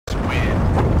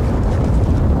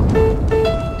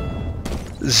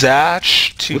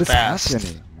Zatch too What is fast.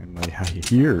 happening? And my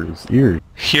ears.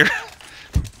 Here.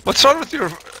 What's wrong with your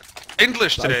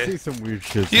English I today? see some weird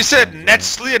shit. You said sometimes,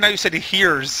 Netsley and now you said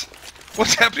hears.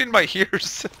 What's happening in my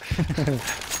ears?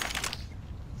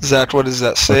 Zach, what does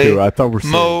that say? Okay, well, I thought we're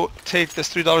saying... Mo, take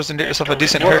this $3 and get yourself a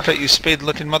decent haircut, you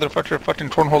spade-looking motherfucker, fucking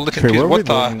cornhole licking Okay, piece. where are What we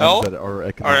the only hell? ones that are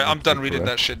Alright, I'm economically done reading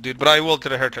correct? that shit, dude. But I will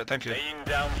get a haircut, thank you. Laying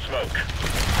down smoke.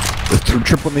 There's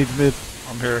triple needs mid.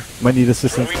 I'm here. Might need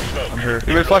assistance. Throwing smoke. I'm here.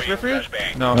 You made flash mid for you?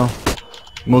 Flashbang. No. No.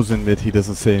 Mo's in mid, he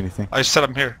doesn't say anything. I said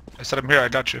I'm here. I said I'm here, I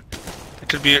got you. It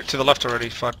could be to the left already,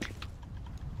 fuck.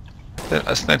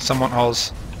 I sniped someone halls.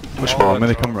 Which Oh, one? I'm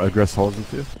gonna come aggress halls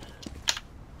with you.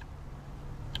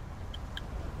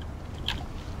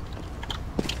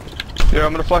 Yeah,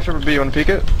 I'm gonna flash over B. You wanna peek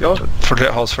it? Yo?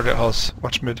 Forget halls.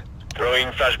 Watch mid. Throwing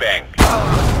flashbang.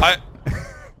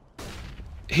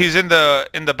 He's in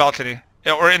the balcony.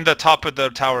 Yeah, or in the top of the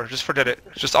tower. Just forget it.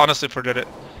 Just honestly forget it.